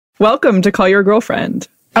Welcome to Call Your Girlfriend,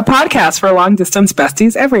 a podcast for long-distance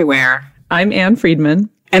besties everywhere. I'm Anne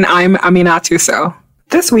Friedman. And I'm Aminat Uso.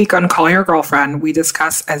 This week on Call Your Girlfriend, we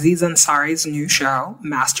discuss Aziz Ansari's new show,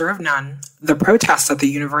 Master of None, the protests at the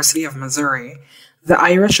University of Missouri, the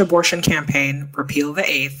Irish abortion campaign, Repeal the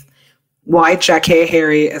Eighth, why Jackée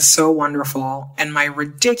Harry is so wonderful, and my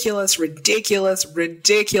ridiculous love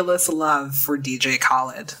for DJ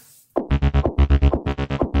Khaled.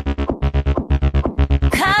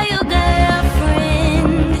 Call your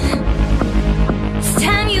girlfriend. It's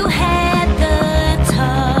time you had the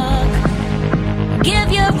talk.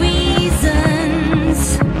 Give your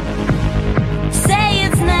reasons. Say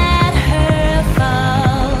it's not her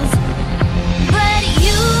fault. But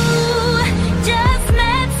you just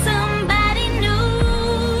met somebody new.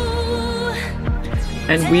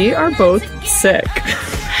 And we are both sick.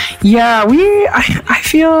 Yeah,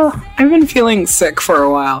 I've been feeling sick for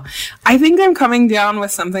a while. I think I'm coming down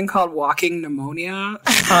with something called walking pneumonia.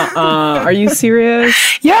 Are you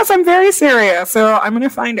serious? Yes, I'm very serious. So I'm going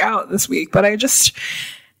to find out this week, but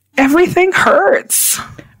everything hurts.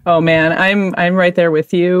 Oh man, I'm right there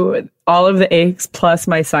with you. All of the aches plus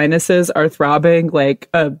my sinuses are throbbing like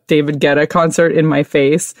a David Guetta concert in my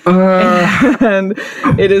face. And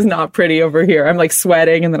it is not pretty over here. I'm like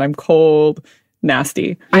sweating and then I'm cold.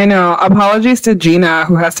 Nasty. I know. Apologies to Gina,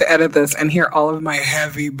 who has to edit this and hear all of my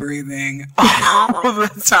heavy breathing all of the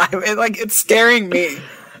time. It's scaring me.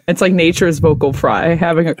 It's like nature's vocal fry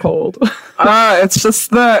having a cold. It's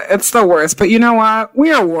the worst. But you know what?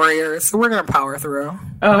 We are warriors, so we're gonna power through.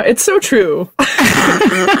 It's so true.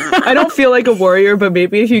 I don't feel like a warrior, but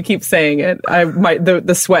maybe if you keep saying it,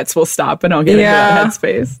 the sweats will stop and I'll get into that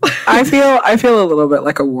headspace. I feel a little bit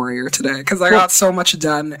like a warrior today because I got so much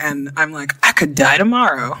done and I'm like, I could die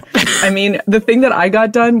tomorrow. I mean, the thing that I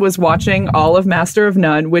got done was watching all of Master of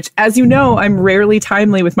None, which, as you know, I'm rarely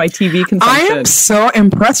timely with my TV consumption. I am so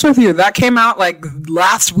impressed with you. That came out like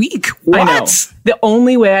last week. What? I know. The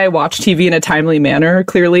only way I watch TV in a timely manner,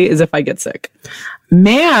 clearly, is if I get sick.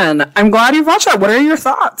 Man, I'm glad you've watched that. What are your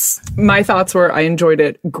thoughts? My thoughts were I enjoyed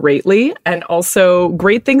it greatly. And also,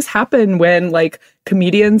 great things happen when, like,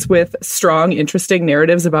 comedians with strong, interesting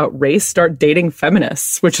narratives about race start dating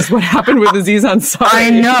feminists, which is what happened with Aziz Ansari. I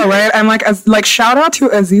know, right? I'm like shout out to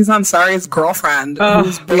Aziz Ansari's girlfriend,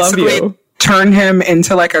 who's basically turned him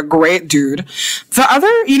into like a great dude.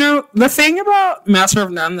 The thing about Master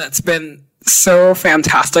of None that's been so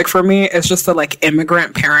fantastic for me is just the like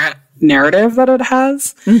immigrant parent narrative that it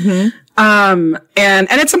has. Mm-hmm. And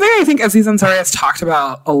it's something I think Aziz Ansari has talked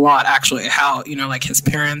about a lot, actually, how, like his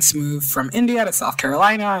parents moved from India to South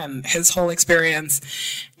Carolina and his whole experience.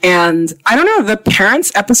 And I don't know, the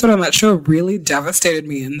parents episode on that show really devastated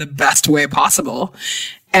me in the best way possible.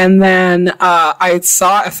 And then I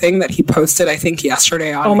saw a thing that he posted, I think,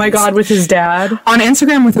 yesterday on God, with his dad? On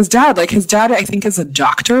Instagram with his dad. Like, his dad, I think, is a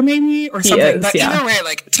doctor, maybe, or something. But either way,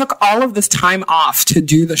 like, took all of this time off to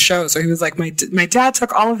do the show. So he was like, my dad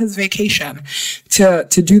took all of his vacation to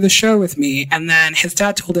do the show with me. And then his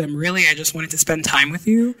dad told him, really, I just wanted to spend time with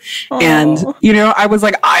you. Aww. And, I was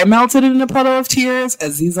like, I melted in a puddle of tears.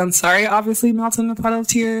 Aziz Ansari obviously melted in a puddle of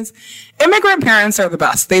tears. Immigrant parents are the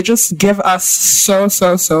best. They just give us so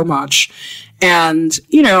much. And,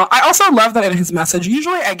 I also love that in his message,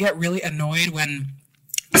 usually I get really annoyed when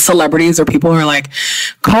celebrities or people are like,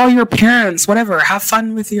 call your parents, whatever, have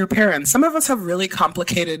fun with your parents. Some of us have really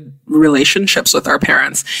complicated relationships with our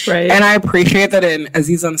parents. Right. And I appreciate that in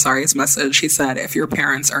Aziz Ansari's message, he said, if your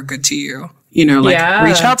parents are good to you,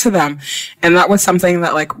 reach out to them. And that was something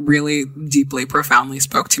that like really deeply, profoundly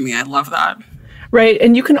spoke to me. I love that. Right.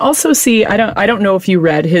 And you can also see, I don't know if you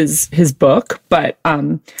read his book, but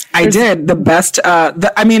I did. The best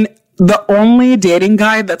the only dating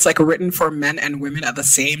guide that's like written for men and women at the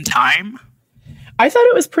same time. I thought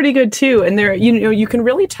it was pretty good too. And there, you can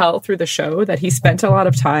really tell through the show that he spent a lot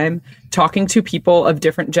of time talking to people of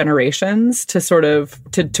different generations to sort of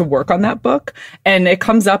to work on that book. And it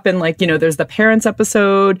comes up in like, there's the parents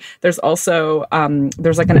episode. There's also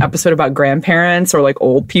there's like an episode about grandparents or like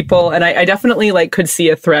old people. And I definitely like could see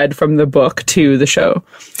a thread from the book to the show.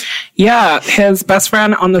 Yeah, his best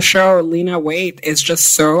friend on the show, Lena Waithe, is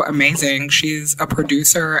just so amazing. She's a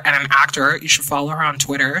producer and an actor. You should follow her on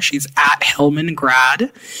Twitter. She's at Hillman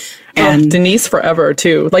Grad. And Denise forever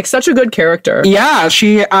too. Like such a good character. Yeah,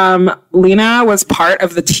 she Lena was part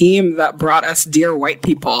of the team that brought us Dear White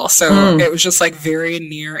People. So it was just like very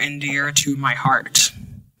near and dear to my heart.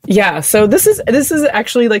 Yeah, so this is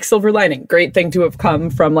actually like silver lining. Great thing to have come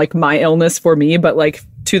from like my illness for me, but like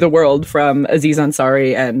to the world from Aziz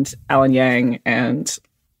Ansari and Alan Yang and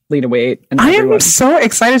Lena Waite, and I everyone. am so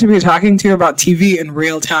excited to be talking to you about TV in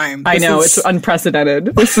real time. I know, it's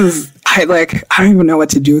unprecedented. This is, I don't even know what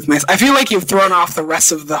to do with myself. I feel like you've thrown off the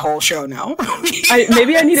rest of the whole show now.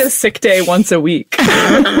 Maybe I need a sick day once a week.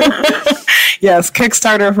 Yes,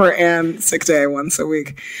 Kickstarter for Anne, sick day once a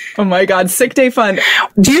week. Oh my God, sick day fund.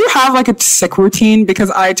 Do you have like a sick routine?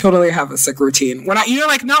 Because I totally have a sick routine. When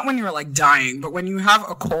like not when you're like dying, but when you have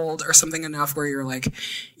a cold or something enough where you're like,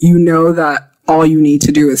 you know that all you need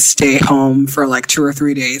to do is stay home for like 2 or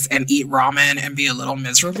 3 days and eat ramen and be a little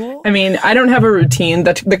miserable. I mean, I don't have a routine.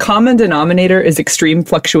 The common denominator is extreme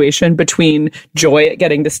fluctuation between joy at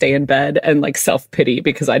getting to stay in bed and like self-pity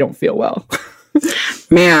because I don't feel well.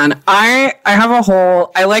 Man, I have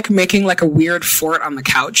I like making like a weird fort on the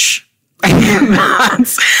couch.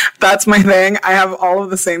 That's my thing. I have all of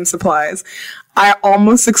the same supplies. I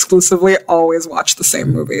almost exclusively always watch the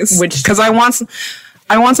same movies. Because I want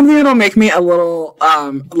something that'll make me a little,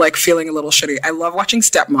 like feeling a little shitty. I love watching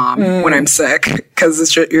Stepmom when I'm sick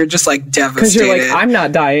because you're just like devastated. Because you're like, I'm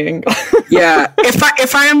not dying. Yeah.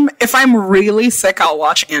 If I'm really sick, I'll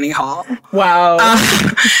watch Annie Hall. Wow.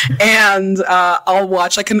 And I'll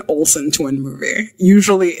watch like an Olsen twin movie.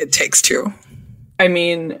 Usually it takes 2. I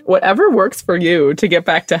mean, whatever works for you to get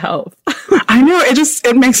back to health. I know,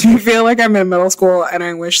 it makes me feel like I'm in middle school and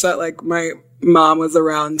I wish that like my mom was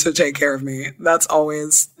around to take care of me. That's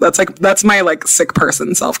my like sick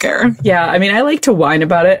person self-care. Yeah, I mean, I like to whine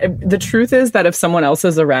about it. The truth is that if someone else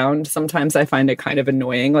is around, sometimes I find it kind of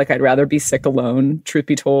annoying. Like I'd rather be sick alone, truth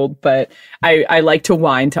be told, but I like to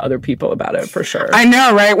whine to other people about it for sure. I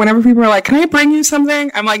know, right? Whenever people are like, can I bring you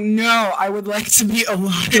something? I'm like, no, I would like to be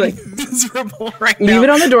alone and miserable right now. Leave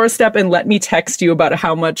it on the doorstep and let me text you about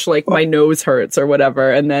how much like my nose hurts or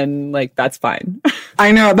whatever. And then like, that's fine.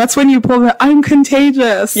 I know. That's when you pull the I'm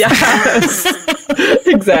contagious. Yes,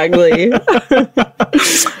 exactly.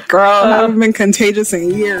 Girl, I haven't been contagious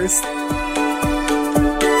in years.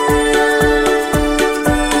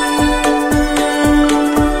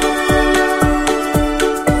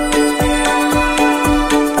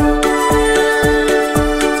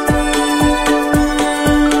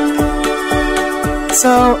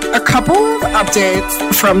 So, a couple of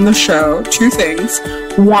updates from the show. 2 things.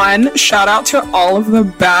 1, shout out to all of the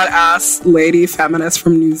badass lady feminists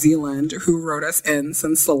from New Zealand who wrote us in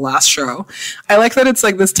since the last show. I like that it's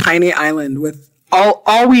like this tiny island with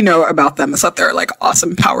all we know about them is that they're like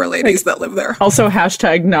awesome power ladies that live there. Also,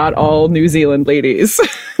 hashtag not all New Zealand ladies.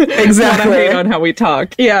 Exactly. Hate on how we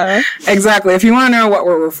talk. Yeah. Exactly. If you want to know what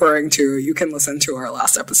we're referring to, you can listen to our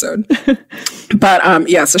last episode. But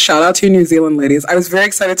yeah, so shout out to New Zealand ladies. I was very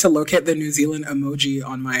excited to locate the New Zealand emoji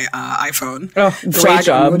on my iPhone. Oh, great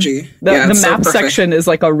job. Emoji. The map section is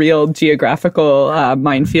like a real geographical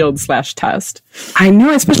minefield / test. I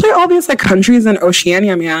know, especially all these like countries in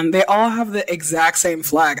Oceania, man. They all have the exact same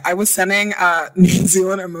flag. I was sending a New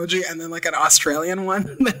Zealand emoji and then like an Australian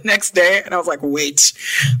one the next day, and I was like, wait,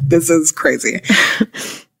 this is crazy.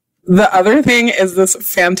 The other thing is this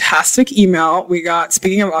fantastic email we got,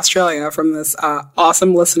 speaking of Australia, from this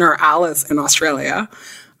awesome listener, Alice in Australia.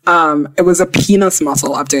 It was a penis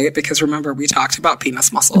muscle update because remember we talked about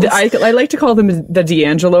penis muscles. I like to call them the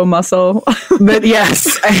D'Angelo muscle. But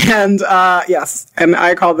yes, and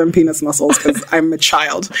I call them penis muscles because I'm a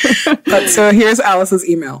child. But so here's Alice's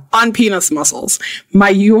email on penis muscles.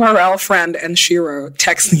 My URL friend and Shiro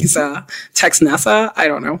Texnessa, I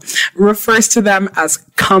don't know, refers to them as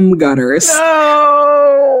cum gutters.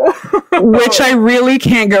 No! Which I really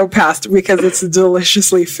can't go past because it's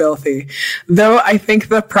deliciously filthy. Though I think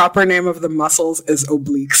the proper name of the muscles is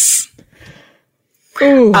obliques.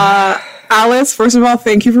 Alice, first of all,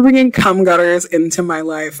 thank you for bringing cum gutters into my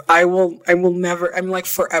life. I will never, I'm like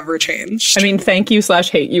forever changed. I mean, thank you /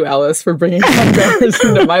 hate you, Alice, for bringing cum gutters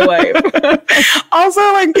into my life. Also,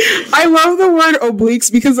 like, I love the word obliques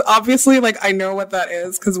because obviously, like, I know what that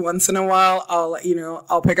is because once in a while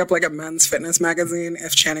I'll pick up like a men's fitness magazine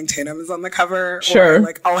if Channing Tatum is on the cover. Sure. Or,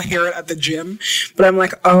 like, I'll hear it at the gym, but I'm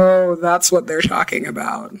like, oh, that's what they're talking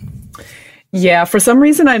about. Yeah, for some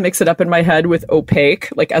reason I mix it up in my head with opaque,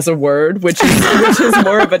 like as a word, which is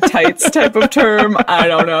more of a tights type of term. I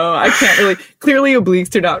don't know. I can't really. Clearly, obliques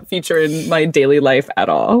do not feature in my daily life at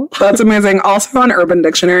all. That's amazing. Also on Urban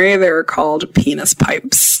Dictionary, they're called penis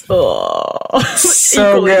pipes. Oh,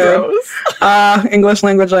 so good. English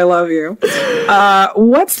language, I love you.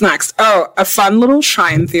 What's next? Oh, a fun little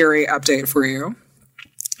Shine Theory update for you.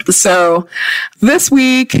 So this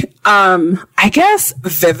week, I guess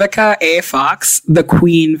Vivica A. Fox, the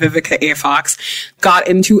Queen Vivica A. Fox, got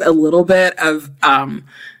into a little bit of an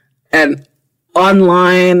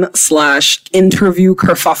online / interview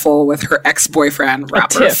kerfuffle with her ex-boyfriend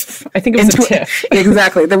rapper. Tiff. I think it was a tiff.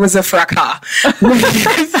 Exactly. There was a fracas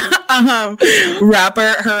with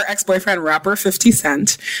rapper, her ex-boyfriend rapper 50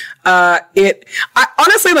 Cent.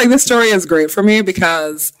 Honestly, like, this story is great for me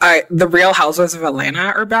because the Real Housewives of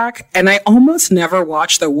Atlanta are back, and I almost never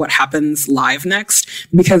watch the What Happens Live Next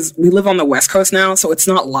because we live on the West Coast now, so it's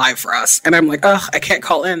not live for us. And I'm like, ugh, I can't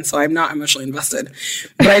call in, so I'm not emotionally invested.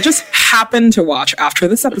 But I just happened to watch after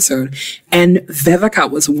this episode, and Vivica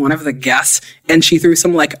was one of the guests, and she threw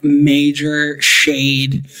some like major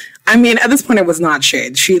shade. I mean, at this point, it was not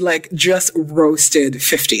shade. She like just roasted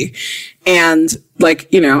 50. And like,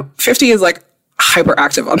 50 is like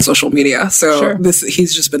hyperactive on social media. So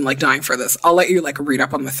he's just been like dying for this. I'll let you like read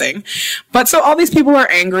up on the thing. But so all these people are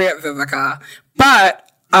angry at Vivica. But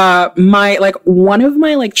one of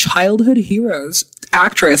my like childhood heroes,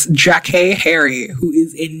 actress Jackée Harry, who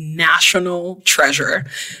is a national treasure.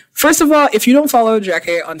 First of all, if you don't follow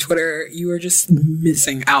Jackée on Twitter, you are just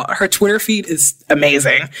missing out. Her Twitter feed is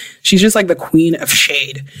amazing. She's just like the queen of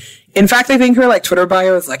shade. In fact, I think her like Twitter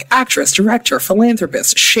bio is like actress, director,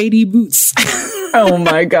 philanthropist, shady boots. Oh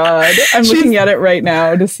my God. I'm looking at it right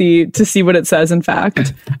now to see what it says, in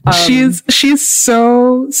fact. She's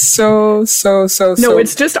so. No,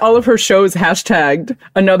 it's just all of her shows hashtagged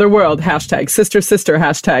Another World, hashtag Sister,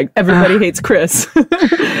 hashtag Everybody Hates Chris.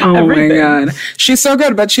 Oh my God. She's so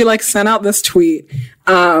good, but she like sent out this tweet.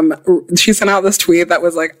 She sent out this tweet that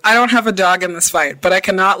was like, I don't have a dog in this fight, but I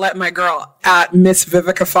cannot let my girl at Miss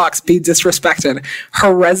Vivica Fox be disrespected.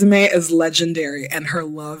 Her resume is legendary and her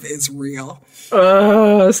love is real.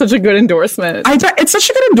 Such a good endorsement. It's such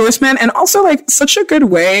a good endorsement, and also like such a good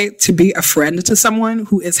way to be a friend to someone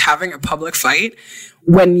who is having a public fight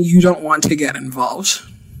when you don't want to get involved.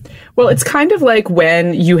 Well, it's kind of like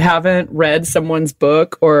when you haven't read someone's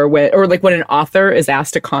book, or like when an author is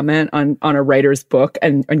asked to comment on a writer's book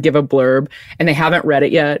and give a blurb, and they haven't read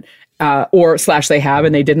it yet. Or / they have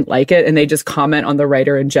and they didn't like it, and they just comment on the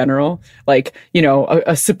writer in general, like,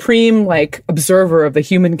 a supreme like observer of the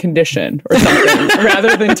human condition or something,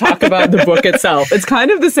 rather than talk about the book itself. It's kind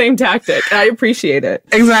of the same tactic. I appreciate it.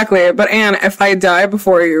 Exactly. But Anne, if I die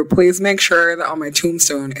before you, please make sure that on my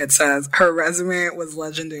tombstone it says her resume was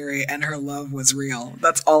legendary and her love was real.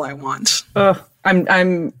 That's all I want.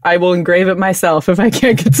 I will engrave it myself if I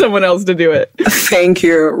can't get someone else to do it. Thank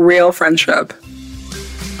you. Real friendship.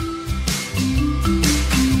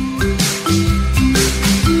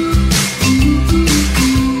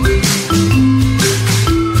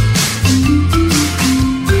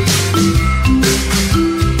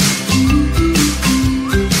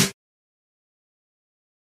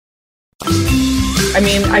 I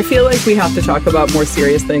mean, I feel like we have to talk about more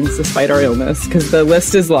serious things despite our illness, because the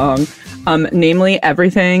list is long. Namely,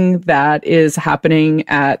 everything that is happening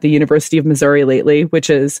at the University of Missouri lately, which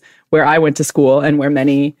is where I went to school and where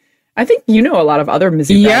I think a lot of other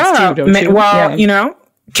Mizzou guys too, don't you? Well,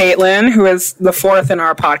 Caitlin, who is the fourth in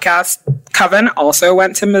our podcast coven, also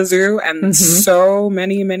went to Mizzou, and so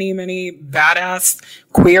many, many, many badass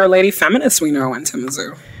queer lady feminists we know went to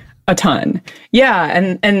Mizzou. A ton. Yeah.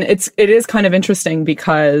 And it is kind of interesting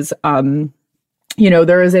because,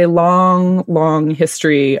 there is a long, long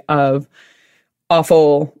history of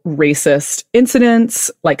awful racist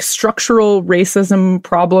incidents, like structural racism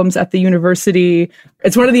problems at the university.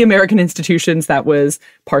 It's one of the American institutions that was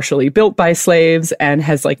partially built by slaves and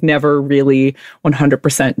has like never really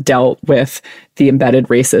 100% dealt with the embedded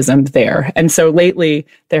racism there. And so lately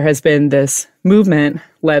there has been this movement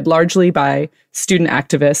led largely by student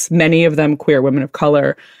activists, many of them queer women of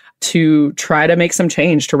color, to try to make some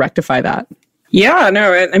change to rectify that. Yeah,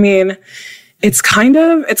 no, it's kind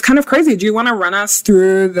of crazy. Do you want to run us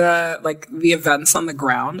through the events on the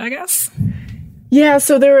ground, I guess? Yeah,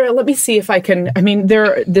 so let me see if I can,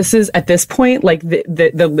 this is at this point, like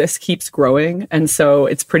the list keeps growing. And so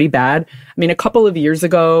it's pretty bad. I mean, a couple of years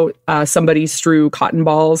ago, somebody strew cotton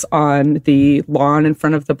balls on the lawn in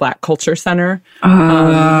front of the Black Culture Center.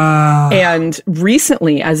 And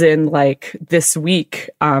recently, as in like this week,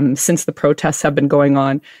 since the protests have been going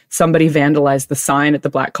on, somebody vandalized the sign at the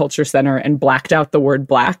Black Culture Center and blacked out the word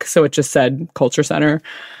black. So it just said Culture Center.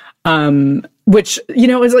 Which,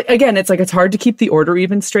 is like, again, it's hard to keep the order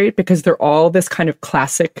even straight because they're all this kind of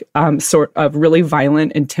classic sort of really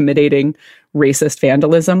violent, intimidating, racist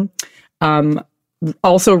vandalism.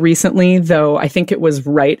 Also recently, though, I think it was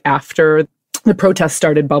right after the protests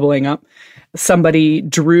started bubbling up. Somebody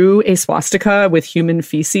drew a swastika with human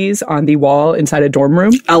feces on the wall inside a dorm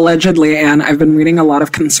room. Allegedly, Anne. I've been reading a lot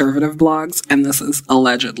of conservative blogs, and this is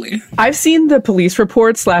allegedly. I've seen the police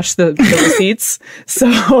report / the receipts. So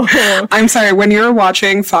I'm sorry, when you're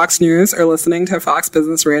watching Fox News or listening to Fox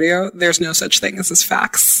Business Radio, there's no such thing as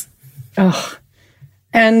facts. Oh.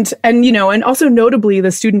 And also notably,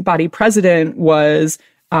 the student body president was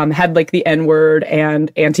had like the N-word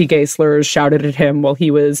and anti-gay slurs shouted at him while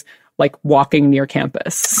he was like walking near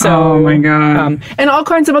campus. So, oh my God. And all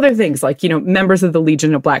kinds of other things, like, members of the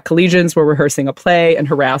Legion of Black Collegians were rehearsing a play and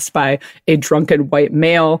harassed by a drunken white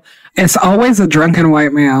male. It's always a drunken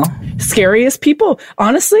white male. Scariest people.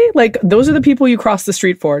 Honestly, like, those are the people you cross the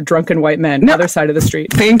street for, drunken white men, other side of the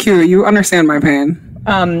street. Thank you. You understand my pain.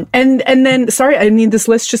 And then, sorry, I mean, this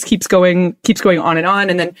list just keeps going on and on.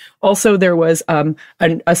 And then also there was,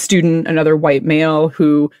 a student, another white male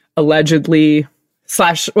who allegedly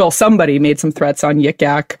somebody made some threats on Yik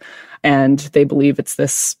Yak, and they believe it's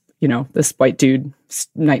this white dude,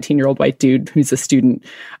 19-year-old white dude who's a student.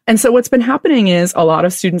 And so what's been happening is a lot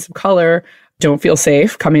of students of color don't feel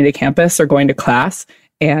safe coming to campus or going to class.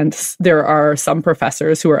 And there are some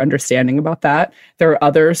professors who are understanding about that. There are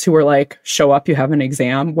others who are like, show up, you have an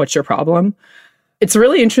exam, what's your problem? It's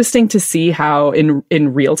really interesting to see how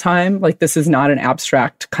in real time, like, this is not an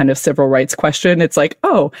abstract kind of civil rights question. It's like,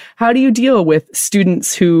 oh, how do you deal with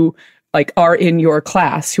students who like are in your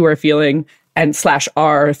class who are feeling and /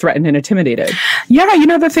 are threatened and intimidated? Yeah,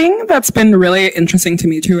 the thing that's been really interesting to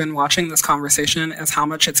me too in watching this conversation is how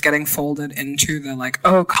much it's getting folded into the like,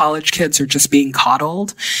 oh, college kids are just being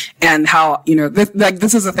coddled, and how,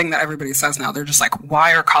 this is a thing that everybody says now. They're just like,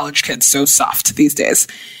 why are college kids so soft these days?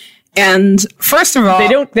 And first of all,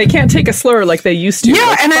 they can't take a slur like they used to. Yeah.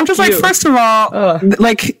 Like, and I'm just like, first of all,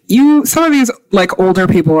 like some of these like older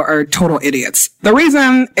people are total idiots. The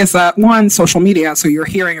reason is that one, social media. So you're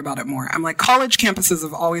hearing about it more. I'm like, college campuses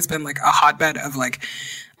have always been like a hotbed of like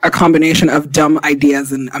a combination of dumb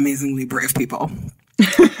ideas and amazingly brave people.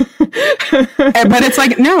 But it's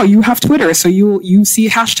like, no, you have Twitter, so you see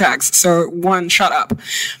hashtags. So one, shut up.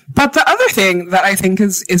 But the other thing that I think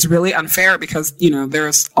is really unfair, because,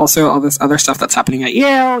 there's also all this other stuff that's happening at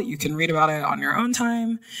Yale. You can read about it on your own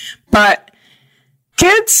time. But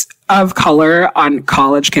kids of color on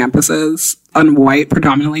college campuses, on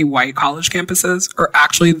predominantly white college campuses, are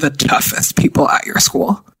actually the toughest people at your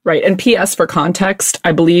school. Right. And P.S. for context,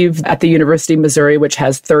 I believe at the University of Missouri, which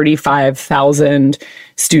has 35,000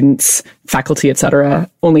 students, faculty, et cetera,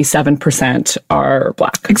 only 7% are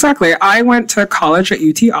Black. Exactly. I went to college at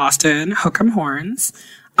UT Austin, hook 'em horns.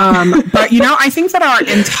 But, I think that our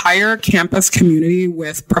entire campus community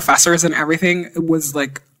with professors and everything was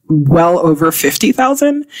like well over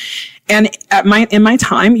 50,000. And in my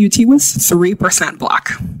time, UT was 3% Black.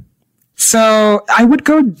 So I would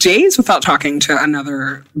go days without talking to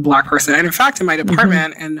another Black person. And in fact, in my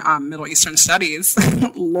department in Middle Eastern Studies,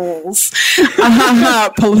 lols,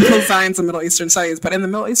 political science and Middle Eastern Studies, but in the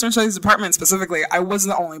Middle Eastern Studies department specifically, I was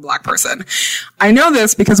the only Black person. I know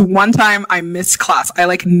this because one time I missed class. I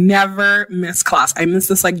like never miss class. I missed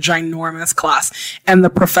this like ginormous class. And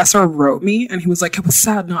the professor wrote me and he was like, it was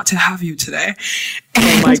sad not to have you today.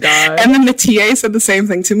 Oh my God. And then the TA said the same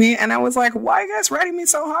thing to me. And I was like, why are you guys writing me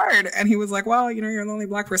so hard? And he was like, well, you're the only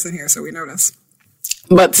Black person here, so we notice.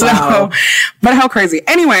 But how crazy.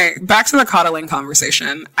 Anyway, back to the coddling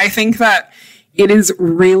conversation. I think that it is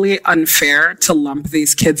really unfair to lump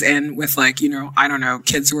these kids in with like, I don't know,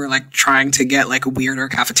 kids who are like trying to get like weirder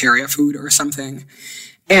cafeteria food or something.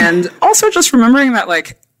 And also just remembering that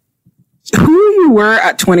like, who you were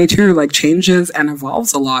at 22 like changes and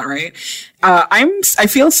evolves a lot, right? I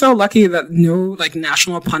feel so lucky that no like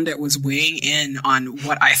national pundit was weighing in on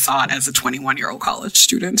what I thought as a 21-year-old college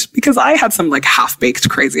student, because I had some like half-baked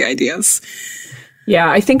crazy ideas. Yeah,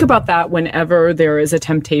 I think about that whenever there is a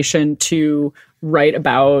temptation to write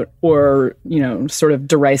about or, sort of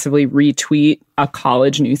derisively retweet a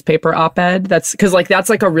college newspaper op-ed. That's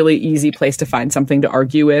like a really easy place to find something to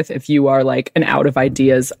argue with if you are like an out of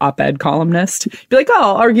ideas op-ed columnist. Be like, oh,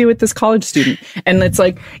 I'll argue with this college student. And it's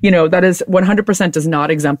like, that is 100% does not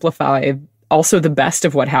exemplify also the best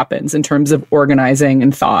of what happens in terms of organizing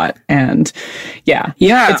and thought. And yeah,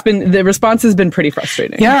 the response has been pretty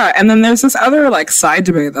frustrating. Yeah. And then there's this other like side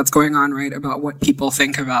debate that's going on, right, about what people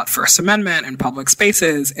think about First Amendment and public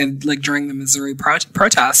spaces and like during the Missouri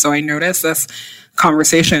protests. So I noticed this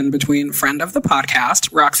conversation between friend of the podcast,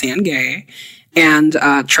 Roxanne Gay, and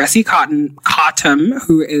Tressie Cottom,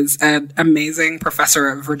 who is an amazing professor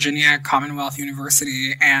at Virginia Commonwealth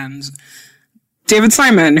University, and David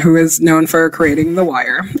Simon, who is known for creating The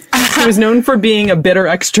Wire. He was known for being a bitter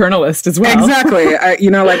ex-journalist as well. Exactly.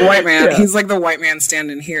 Like white man. Yeah. He's like the white man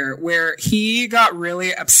standing here, where he got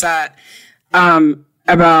really upset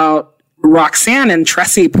about Roxanne and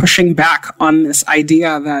Tressie pushing back on this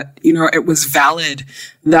idea that, it was valid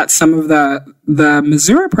that some of the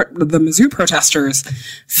Mizzou protesters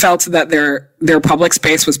felt that their public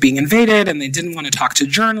space was being invaded and they didn't want to talk to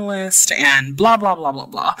journalists and blah, blah, blah, blah,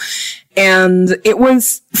 blah. And it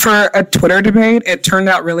was, for a Twitter debate, it turned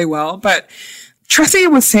out really well, but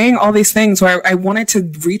Tressie was saying all these things where I wanted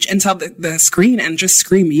to reach into the screen and just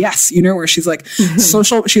scream yes, where she's like,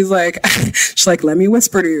 she's like, let me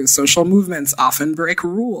whisper to you, social movements often break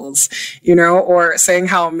rules, or saying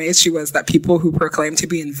how amazed she was that people who proclaim to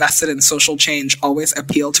be invested in social change always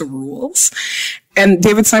appeal to rules. And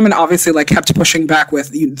David Simon obviously kept pushing back with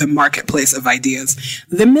the marketplace of ideas.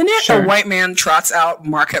 The minute a white man trots out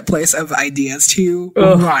marketplace of ideas to you,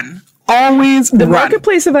 run. Always the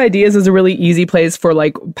marketplace of ideas is a really easy place for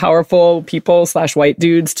powerful people / white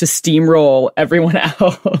dudes to steamroll everyone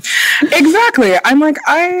else. Exactly.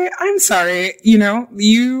 I'm sorry.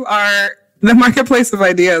 You are the marketplace of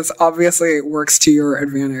ideas obviously works to your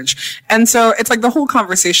advantage. And so it's the whole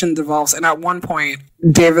conversation devolves. And at one point,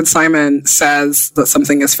 David Simon says that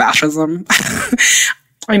something is fascism.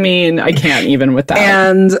 I mean, I can't even with that.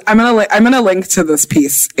 And I'm gonna link to this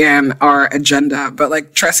piece in our agenda, but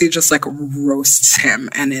Tressie just roasts him,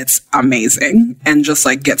 and it's amazing, and just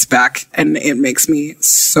gets back, and it makes me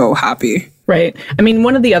so happy. Right. I mean,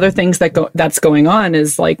 one of the other things that's going on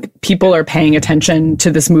is people are paying attention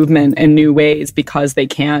to this movement in new ways because they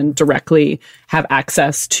can directly have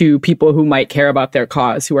access to people who might care about their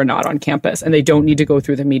cause who are not on campus, and they don't need to go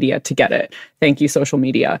through the media to get it. Thank you, social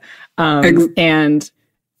media.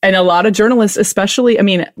 And a lot of journalists, especially,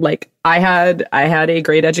 I had a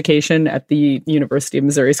great education at the University of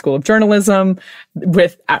Missouri School of Journalism,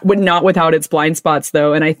 not without its blind spots,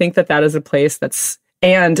 though. And I think that is a place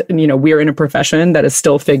we're in a profession that is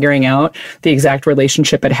still figuring out the exact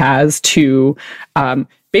relationship it has to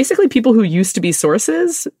basically people who used to be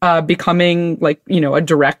sources becoming a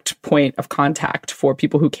direct point of contact for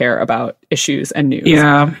people who care about issues and news.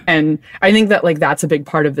 Yeah. And I think that that's a big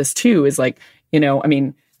part of this too, is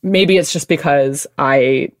maybe it's just because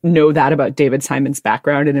I know that about David Simon's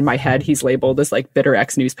background, and in my head, he's labeled as bitter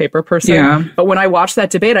ex-newspaper person. Yeah. But when I watched that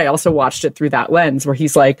debate, I also watched it through that lens where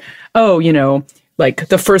he's like, oh,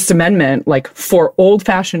 the First Amendment, for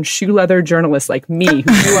old-fashioned shoe leather journalists like me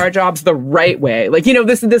who do our jobs the right way.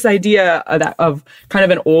 This idea of kind of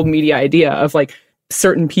an old media idea of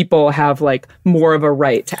certain people have more of a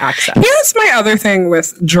right to access. Here's my other thing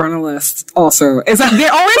with journalists also, is that they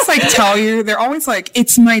always tell you, they're always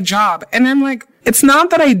it's my job. And I'm it's not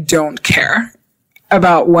that I don't care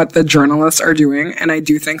about what the journalists are doing. And I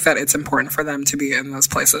do think that it's important for them to be in those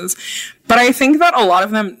places. But I think that a lot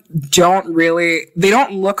of them they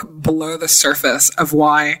don't look below the surface of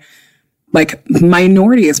why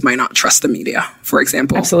minorities might not trust the media, for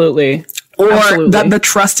example. Absolutely. Or that the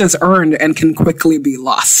trust is earned and can quickly be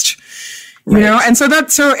lost. Right. And so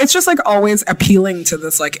it's just always appealing to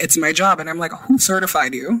this, it's my job. And I'm who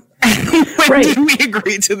certified you? When did we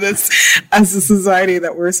agree to this as a society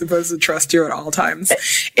that we're supposed to trust you at all times?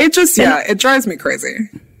 It just, it drives me crazy.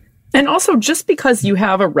 And also, just because you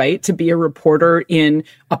have a right to be a reporter in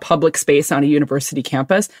a public space on a university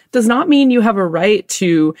campus does not mean you have a right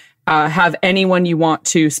to have anyone you want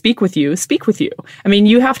to speak with you. I mean,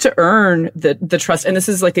 you have to earn the trust. And this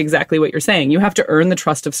is exactly what you're saying. You have to earn the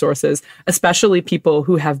trust of sources, especially people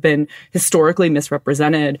who have been historically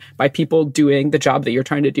misrepresented by people doing the job that you're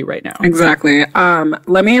trying to do right now. Exactly.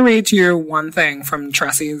 Let me read to you one thing from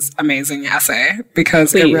Tressie's amazing essay,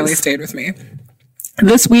 because It really stayed with me.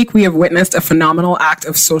 This week, we have witnessed a phenomenal act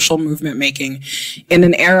of social movement making in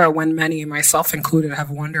an era when many, myself included, have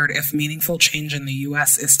wondered if meaningful change in the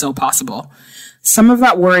U.S. is still possible. Some of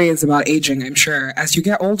that worry is about aging, I'm sure. As you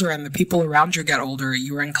get older and the people around you get older,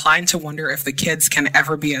 you are inclined to wonder if the kids can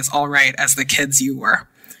ever be as all right as the kids you were.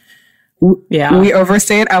 Yeah. We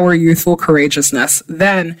overstate our youthful courageousness.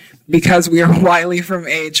 Then, because we are wily from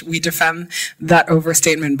age, we defend that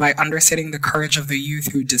overstatement by understating the courage of the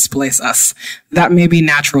youth who displace us. That may be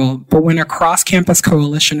natural, but when a cross-campus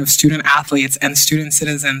coalition of student athletes and student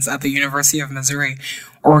citizens at the University of Missouri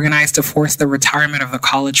organized to force the retirement of the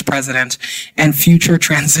college president and future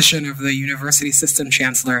transition of the university system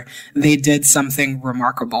chancellor, they did something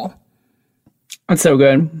remarkable. That's so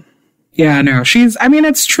good. Yeah, no,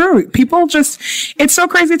 it's true. People it's so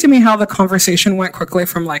crazy to me how the conversation went quickly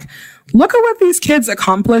from look at what these kids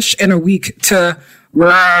accomplished in a week to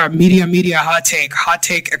media, hot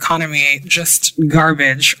take economy, just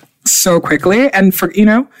garbage so quickly. And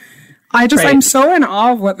I'm so in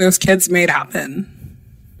awe of what those kids made happen.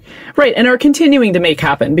 Right. And are continuing to make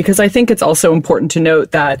happen, because I think it's also important to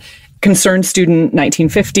note that Concerned Student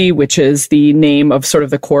 1950, which is the name of sort of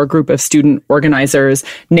the core group of student organizers,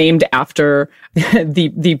 named after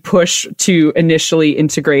the push to initially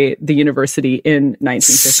integrate the university in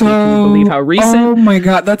 1950. Can you believe how recent? Oh my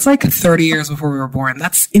God, that's like 30 years before we were born.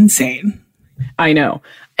 That's insane. I know.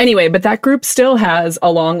 Anyway, but that group still has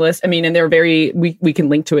a long list. I mean, and they're we can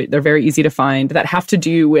link to it. They're very easy to find, that have to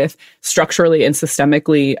do with structurally and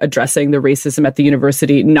systemically addressing the racism at the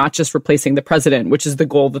university, not just replacing the president, which is the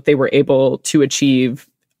goal that they were able to achieve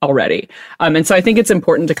already. And so I think it's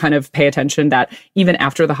important to kind of pay attention that even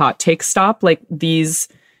after the hot takes stop, like these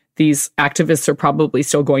activists are probably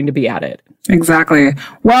still going to be at it. Exactly.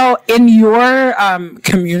 Well, in your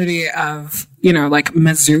community of, like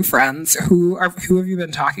Mizzou friends, who have you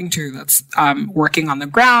been talking to that's working on the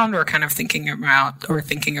ground or kind of thinking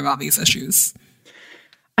about these issues?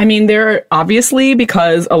 I mean, there are obviously,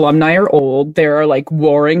 because alumni are old, there are like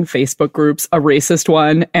warring Facebook groups, a racist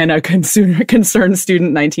one and a concerned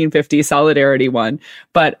student 1950 solidarity one.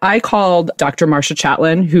 But I called Dr. Marcia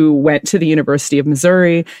Chatelain, who went to the University of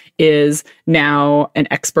Missouri, is now an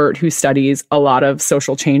expert who studies a lot of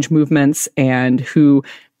social change movements and who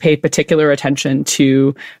paid particular attention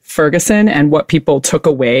to Ferguson and what people took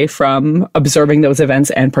away from observing those events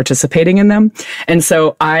and participating in them. And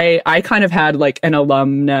so I kind of had like an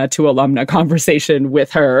alumna to alumna conversation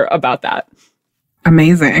with her about that.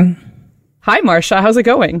 Amazing. Hi, Marcia. How's it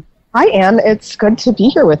going? Hi, Anne. It's good to be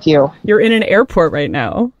here with you. You're in an airport right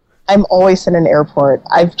now. I'm always in an airport.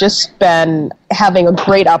 I've just been having a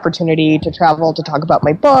great opportunity to travel, to talk about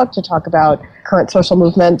my book, to talk about current social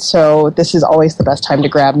movements. So this is always the best time to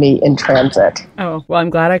grab me in transit. Oh, well, I'm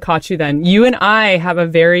glad I caught you then. You and I have a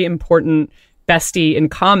very important bestie in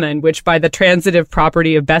common, which by the transitive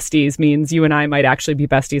property of besties means you and I might actually be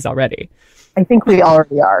besties already. I think we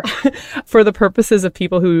already are. For the purposes of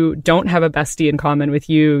people who don't have a bestie in common with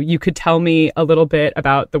you, you could tell me a little bit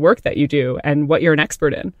about the work that you do and what you're an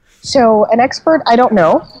expert in. So an expert, I don't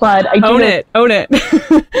know, but I do Own it.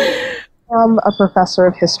 I'm a professor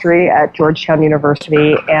of history at Georgetown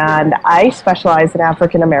University, and I specialize in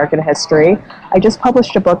African American history. I just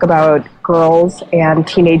published a book about girls and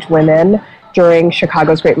teenage women during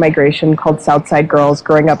Chicago's Great Migration called Southside Girls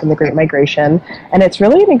Growing Up in the Great Migration. And it's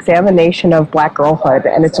really an examination of Black girlhood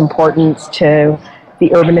and its importance to the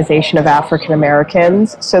urbanization of African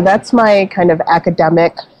Americans. So that's my kind of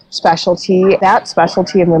academic specialty. That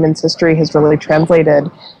specialty in women's history has really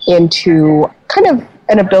translated into kind of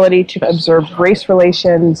an ability to observe race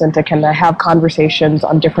relations and to kind of have conversations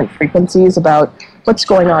on different frequencies about what's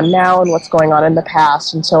going on now and what's going on in the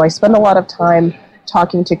past. And so I spend a lot of time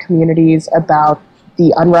talking to communities about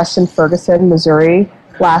the unrest in Ferguson, Missouri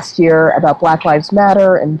last year, about Black Lives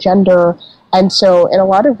Matter and gender. And so in a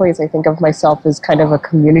lot of ways, I think of myself as kind of a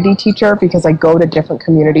community teacher because I go to different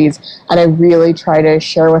communities and I really try to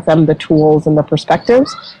share with them the tools and the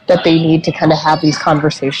perspectives that they need to kind of have these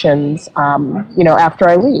conversations, after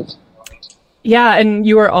I leave. Yeah, and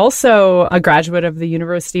you are also a graduate of the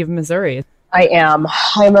University of Missouri. I am.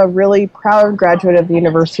 I'm a really proud graduate of the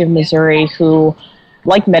University of Missouri who,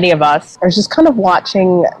 like many of us, are just kind of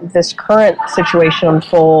watching this current situation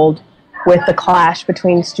unfold with the clash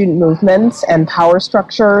between student movements and power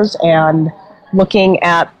structures and looking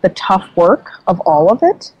at the tough work of all of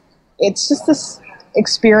it. It's just this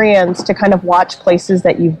experience to kind of watch places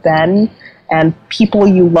that you've been and people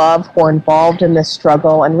you love who are involved in this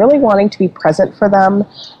struggle and really wanting to be present for them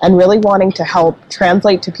and really wanting to help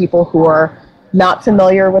translate to people who are not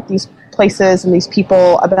familiar with these places and these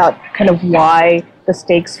people about kind of why the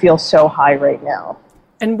stakes feel so high right now.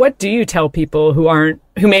 And what do you tell people who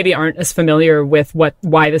maybe aren't as familiar with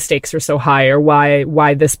why the stakes are so high or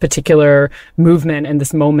why this particular movement and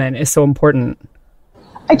this moment is so important?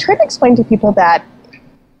 I try to explain to people that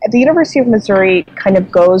the University of Missouri kind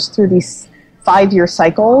of goes through these 5-year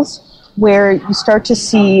cycles where you start to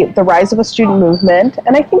see the rise of a student movement.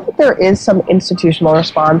 And I think that there is some institutional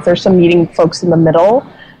response. There's some meeting folks in the middle.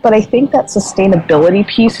 But I think that sustainability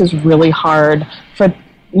piece is really hard for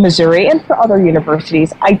Missouri and for other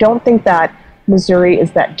universities. I don't think that Missouri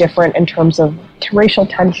is that different in terms of racial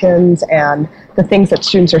tensions and the things that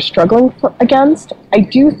students are struggling against. I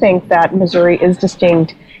do think that Missouri is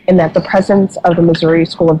distinct in that the presence of the Missouri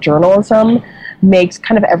School of Journalism makes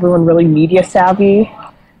kind of everyone really media savvy.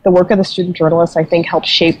 The work of the student journalists, I think, helps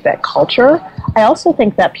shape that culture. I also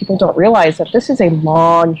think that people don't realize that this is a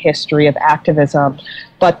long history of activism,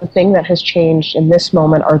 but the thing that has changed in this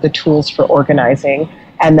moment are the tools for organizing,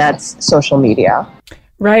 and that's social media.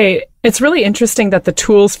 Right. It's really interesting that the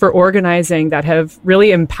tools for organizing that have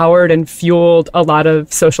really empowered and fueled a lot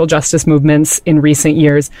of social justice movements in recent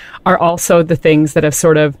years are also the things that have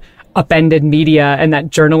sort of upended media and that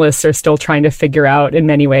journalists are still trying to figure out in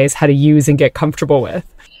many ways how to use and get comfortable with.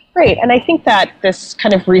 Right. And I think that this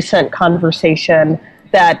kind of recent conversation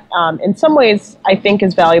that in some ways I think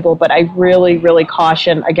is valuable, but I really, really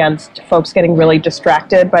caution against folks getting really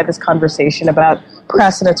distracted by this conversation about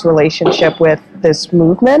press and its relationship with this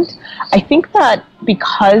movement. I think that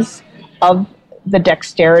because of the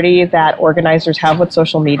dexterity that organizers have with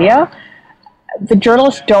social media, the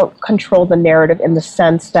journalists don't control the narrative in the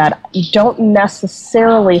sense that you don't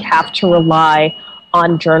necessarily have to rely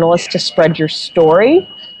on journalists to spread your story,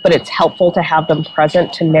 but it's helpful to have them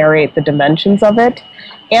present to narrate the dimensions of it.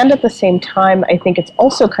 And at the same time, I think it's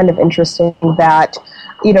also kind of interesting that,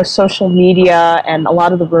 social media and a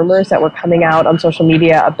lot of the rumors that were coming out on social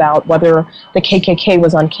media about whether the KKK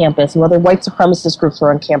was on campus and whether white supremacist groups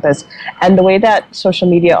were on campus, and the way that social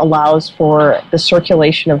media allows for the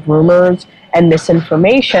circulation of rumors and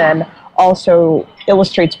misinformation also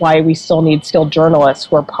illustrates why we still need skilled journalists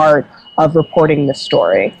who are part of reporting this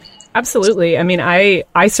story. Absolutely. I mean,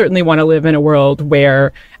 I certainly want to live in a world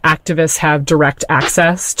where activists have direct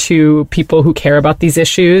access to people who care about these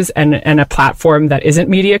issues and a platform that isn't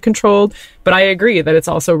media controlled. But I agree that it's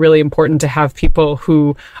also really important to have people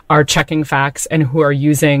who are checking facts and who are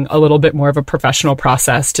using a little bit more of a professional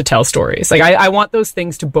process to tell stories. Like, I want those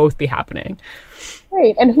things to both be happening.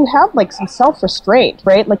 Right, and who have some self-restraint,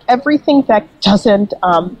 right? Like everything that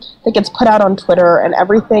that gets put out on Twitter and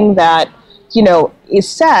everything that is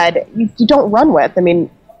said, you don't run with. I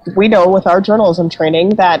mean, we know with our journalism training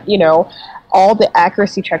that, all the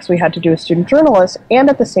accuracy checks we had to do as student journalists, and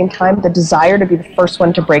at the same time, the desire to be the first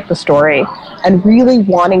one to break the story and really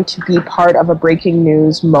wanting to be part of a breaking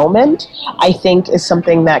news moment, I think is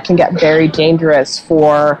something that can get very dangerous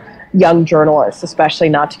for young journalists, especially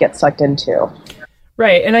not to get sucked into.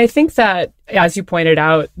 Right. And I think that, as you pointed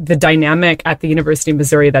out, the dynamic at the University of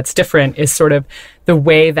Missouri that's different is sort of the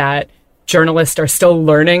way that journalists are still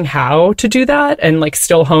learning how to do that and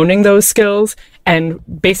still honing those skills and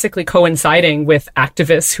basically coinciding with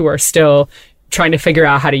activists who are still trying to figure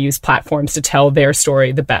out how to use platforms to tell their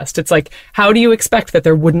story the best. It's like, how do you expect that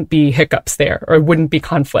there wouldn't be hiccups there or wouldn't be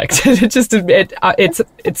conflict? It's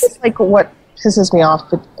like what pisses me off,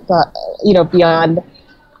 beyond,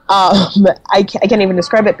 I can't even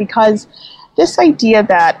describe it, because this idea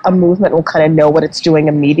that a movement will kind of know what it's doing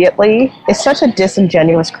immediately is such a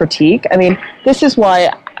disingenuous critique. I mean, this is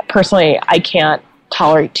why, personally, I can't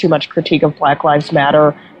tolerate too much critique of Black Lives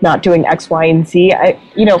Matter not doing X, Y, and Z.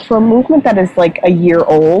 For a movement that is a year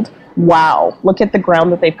old, wow, look at the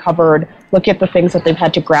ground that they've covered, look at the things that they've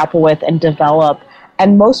had to grapple with and develop.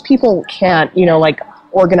 And most people can't,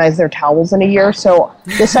 organize their towels in a year. So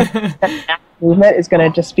this movement is going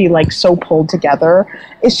to just be so pulled together.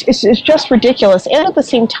 It's just ridiculous. And at the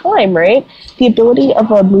same time, right, the ability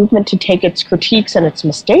of a movement to take its critiques and its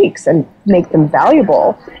mistakes and make them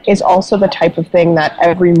valuable is also the type of thing that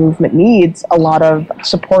every movement needs a lot of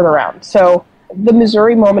support around. So the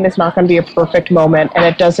Missouri moment is not going to be a perfect moment, and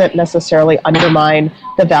it doesn't necessarily undermine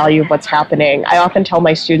the value of what's happening. I often tell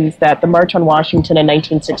my students that the March on Washington in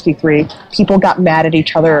 1963, people got mad at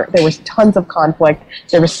each other. There was tons of conflict.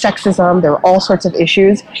 There was sexism. There were all sorts of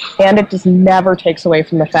issues. And it just never takes away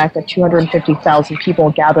from the fact that 250,000 people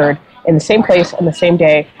gathered in the same place on the same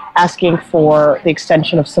day asking for the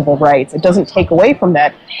extension of civil rights. It doesn't take away from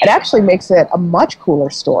that. It actually makes it a much cooler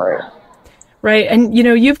story. Right. And,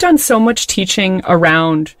 you've done so much teaching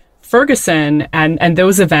around Ferguson and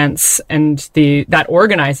those events and that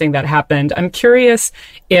organizing that happened. I'm curious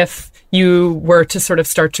if you were to sort of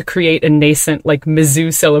start to create a nascent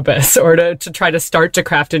Mizzou syllabus or to try to start to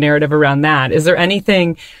craft a narrative around that. Is there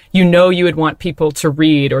anything you would want people to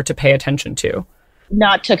read or to pay attention to?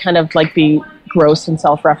 Not to kind of be gross and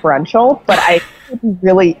self-referential, but I think it would be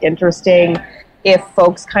really interesting if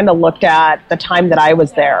folks kind of looked at the time that I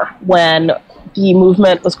was there when the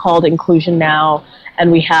movement was called Inclusion Now, and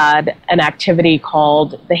we had an activity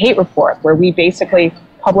called the Hate Report, where we basically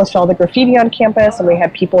published all the graffiti on campus, and we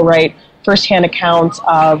had people write firsthand accounts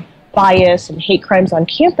of bias and hate crimes on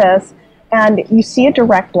campus. And you see a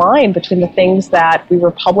direct line between the things that we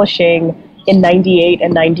were publishing in 98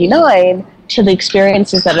 and 99 to the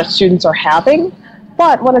experiences that our students are having.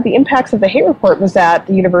 But one of the impacts of the Hate Report was that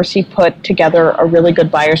the university put together a really good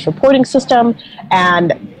bias reporting system,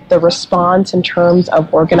 and the response in terms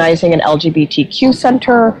of organizing an LGBTQ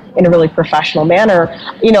center in a really professional manner.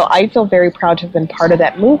 I feel very proud to have been part of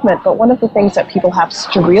that movement, but one of the things that people have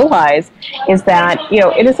to realize is that,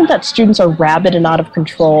 it isn't that students are rabid and out of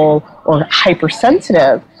control or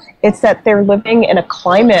hypersensitive. It's that they're living in a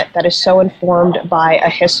climate that is so informed by a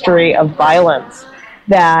history of violence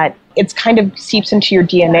that it's kind of seeps into your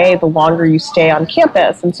DNA the longer you stay on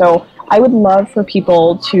campus. And so I would love for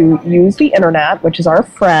people to use the internet, which is our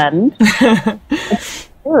friend,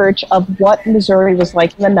 search of what Missouri was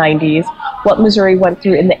like in the 90s, what Missouri went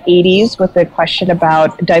through in the 80s with the question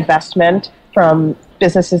about divestment from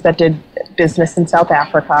businesses that did business in South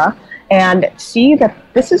Africa, and see that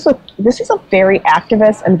this is a very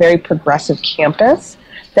activist and very progressive campus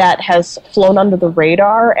that has flown under the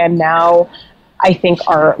radar, and now I think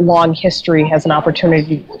our long history has an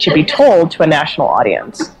opportunity to be told to a national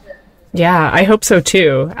audience. Yeah, I hope so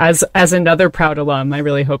too. As another proud alum, I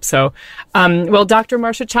really hope so. Well, Dr.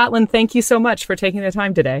 Marcia Chatelain, thank you so much for taking the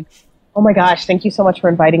time today. Oh my gosh, thank you so much for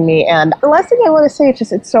inviting me. And the last thing I want to say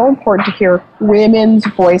is it's so important to hear women's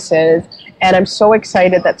voices. And I'm so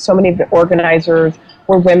excited that so many of the organizers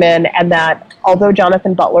were women, and that although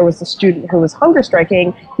Jonathan Butler was the student who was hunger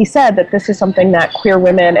striking, he said that this is something that queer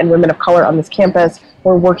women and women of color on this campus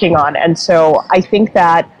were working on. And so I think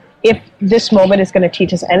that if this moment is going to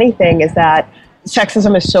teach us anything, is that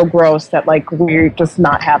sexism is so gross that we're just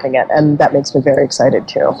not having it, and that makes me very excited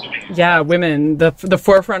too. Yeah, women, the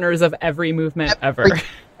forerunners of every movement ever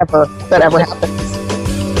that ever happens.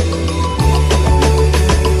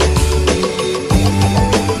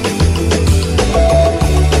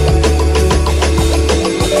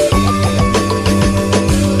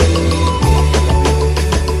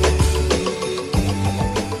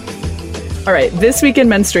 All right, this week in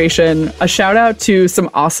menstruation, a shout out to some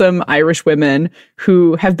awesome Irish women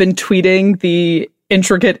who have been tweeting the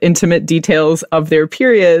intricate, intimate details of their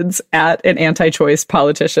periods at an anti-choice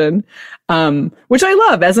politician, which I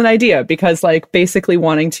love as an idea because basically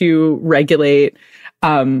wanting to regulate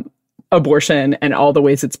abortion and all the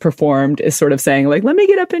ways it's performed is sort of saying let me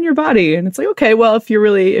get up in your body. And it's okay, well, if you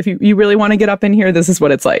really want to get up in here, this is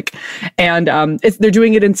what it's like. And they're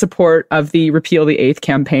doing it in support of the Repeal the Eighth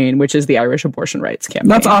campaign, which is the Irish abortion rights campaign.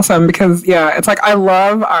 That's awesome because it's I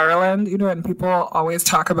love Ireland, and people always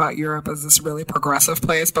talk about Europe as this really progressive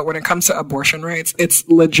place, but when it comes to abortion rights, it's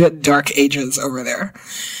legit dark ages over there.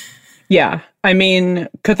 Yeah. I mean,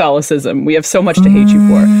 Catholicism, we have so much to hate you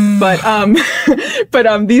for.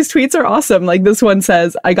 But these tweets are awesome. This one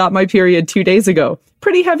says, I got my period 2 days ago.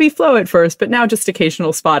 Pretty heavy flow at first, but now just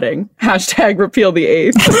occasional spotting. # repeal the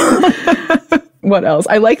eighth. What else?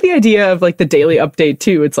 I like the idea of the daily update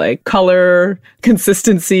too. It's color,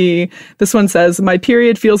 consistency. This one says, my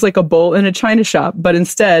period feels like a bowl in a china shop, but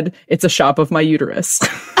instead it's a shop of my uterus.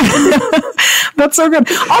 That's so good.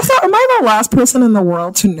 Also, am I the last person in the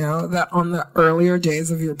world to know that on the earlier days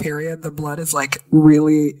of your period, the blood is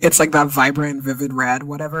really, it's that vibrant, vivid red,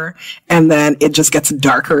 whatever. And then it just gets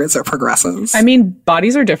darker as it progresses. I mean,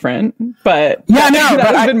 bodies are different, but yeah,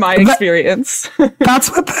 that's been my experience. That's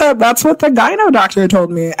what the gyno doctor told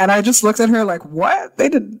me. And I just looked at her what?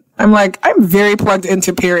 I'm I'm very plugged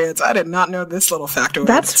into periods. I did not know this little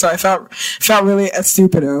factoid. So I felt really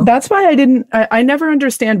stupido. That's why I never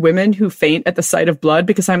understand women who faint at the sight of blood,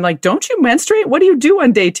 because I'm don't you menstruate? What do you do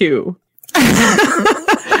on day 2?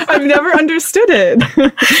 I've never understood it.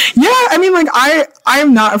 Yeah, I mean,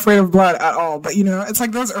 I'm not afraid of blood at all, but it's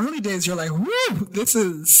those early days. You're woo, this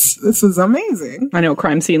is amazing. I know,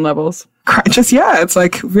 crime scene levels. It's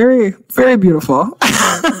very, very beautiful.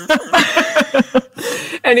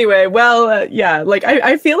 Anyway, well,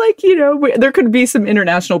 I feel there could be some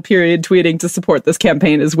international period tweeting to support this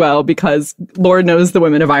campaign as well, because Lord knows the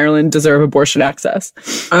women of Ireland deserve abortion access.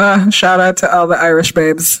 Shout out to all the Irish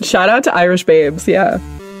babes. Shout out to Irish babes, yeah.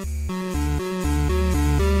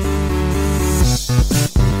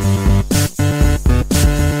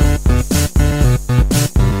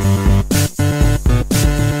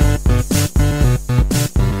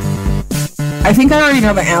 I think I already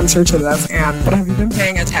know the answer to this, Anne, but have you been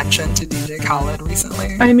paying attention to DJ Khaled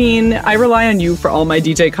recently? I mean, I rely on you for all my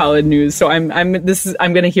DJ Khaled news, so I'm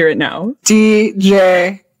going to hear it now.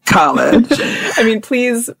 DJ Khaled. I mean,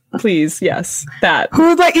 please, yes, that.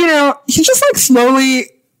 Who, he just slowly,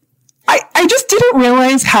 I just didn't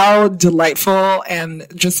realize how delightful and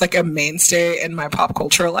just a mainstay in my pop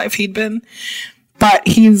culture life he'd been. But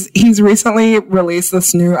he's recently released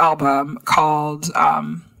this new album called,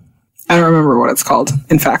 I don't remember what it's called,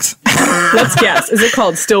 in fact. Let's guess. Is it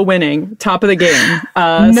called Still Winning? Top of the Game?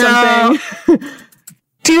 No. Something?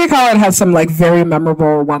 DJ Khaled has some very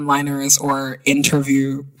memorable one-liners or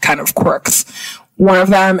interview kind of quirks. One of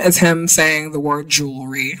them is him saying the word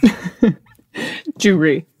jewelry.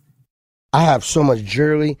 Jewelry. I have so much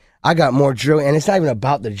jewelry. I got more jewelry, and it's not even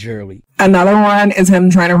about the jewelry. Another one is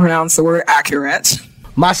him trying to pronounce the word accurate.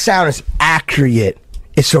 My sound is accurate.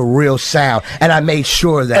 It's a real sound, and I made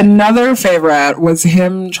sure that. Another favorite was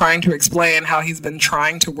him trying to explain how he's been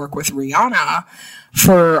trying to work with Rihanna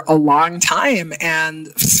for a long time, and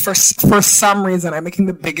for some reason, I'm making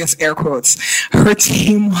the biggest air quotes, her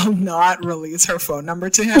team will not release her phone number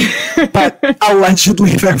to him, but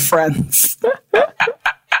allegedly they're friends.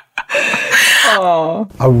 Oh,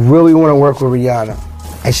 I really want to work with Rihanna,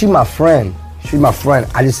 and she's my friend.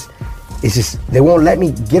 It's just, they won't let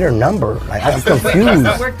me get her number. Like, I'm confused.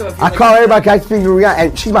 I call everybody, can I speak to Rihanna?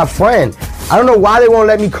 And she's my friend. I don't know why they won't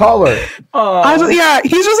let me call her. Yeah,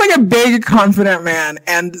 he's just like a big, confident man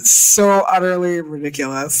and so utterly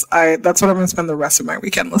ridiculous. That's what I'm going to spend the rest of my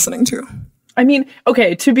weekend listening to. I mean,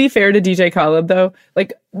 okay, to be fair to DJ Khaled, though,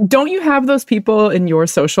 like, don't you have those people in your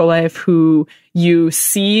social life who you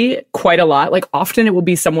see quite a lot? Like, often it will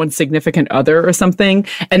be someone's significant other or something,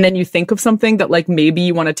 and then you think of something that, like, maybe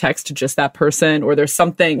you want to text to just that person, or there's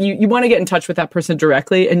something, you want to get in touch with that person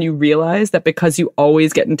directly, and you realize that because you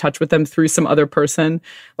always get in touch with them through some other person,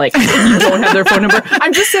 like, you don't have their phone number.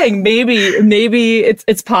 I'm just saying, maybe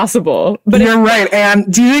it's possible. But you're right, and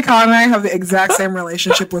DJ Khaled and I have the exact same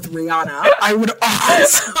relationship with Rihanna. I would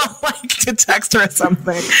also like to text her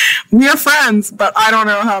something. We are friends, but I don't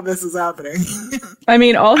know how this is happening. I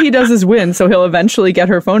mean, all he does is win, so he'll eventually get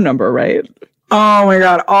her phone number, right? Oh my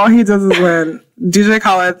God, all he does is win. DJ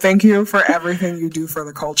Khaled, thank you for everything you do for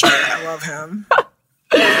the culture. I love him.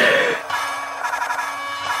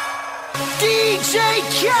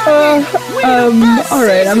 All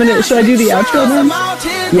right, should I do the outro then?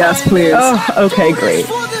 Yes, please. Oh, okay, great.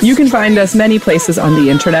 You can find us many places on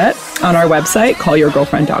the internet, on our website,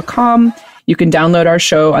 callyourgirlfriend.com. You can download our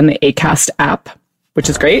show on the Acast app, which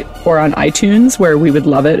is great, or on iTunes, where we would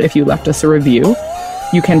love it if you left us a review.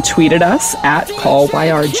 You can tweet at us at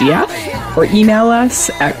callyrgf, or email us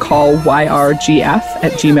at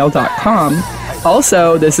callyrgf@gmail.com.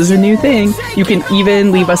 Also, this is a new thing. You can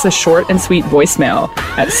even leave us a short and sweet voicemail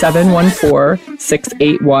at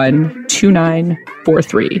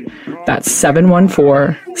 714-681-2943. That's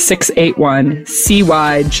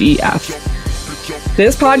 714-681-CYGF.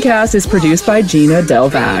 This podcast is produced by Gina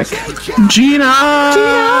Delvac. Gina!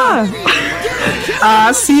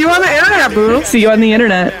 See you on the internet, boo. See you on the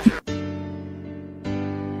internet.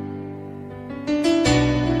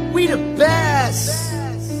 We the best.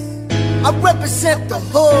 I represent the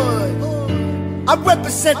hood. I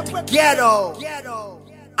represent the ghetto.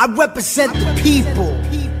 I represent the people.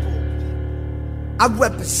 I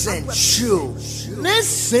represent you.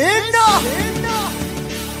 Listen up.